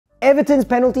Everton's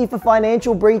penalty for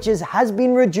financial breaches has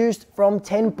been reduced from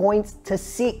 10 points to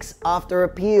 6 after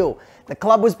appeal. The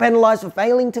club was penalised for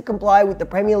failing to comply with the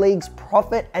Premier League's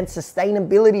profit and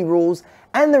sustainability rules,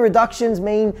 and the reductions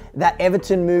mean that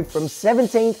Everton moved from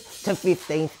 17th to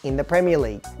 15th in the Premier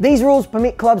League. These rules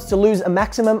permit clubs to lose a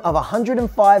maximum of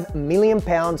 £105 million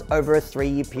over a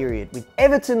 3-year period, with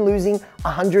Everton losing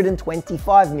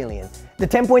 £125 million. The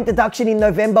 10-point deduction in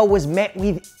November was met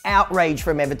with outrage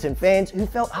from Everton fans who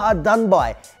felt hard done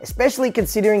by, especially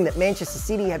considering that Manchester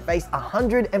City had faced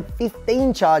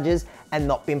 115 charges and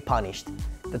not been punished.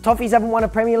 The Toffees haven't won a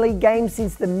Premier League game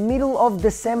since the middle of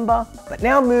December, but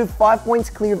now move 5 points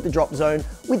clear of the drop zone,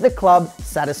 with the club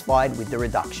satisfied with the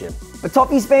reduction. But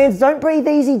Toffees fans, don't breathe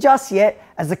easy just yet,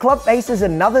 as the club faces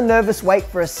another nervous wait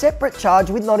for a separate charge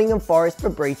with Nottingham Forest for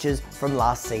breaches from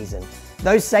last season.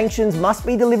 Those sanctions must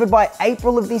be delivered by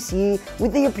April of this year,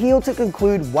 with the appeal to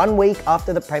conclude 1 week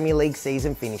after the Premier League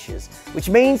season finishes, which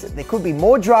means there could be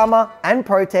more drama and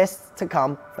protests to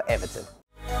come for Everton.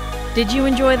 Did you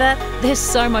enjoy that? There's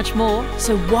so much more,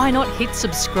 so why not hit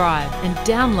subscribe and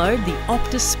download the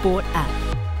Optus Sport app.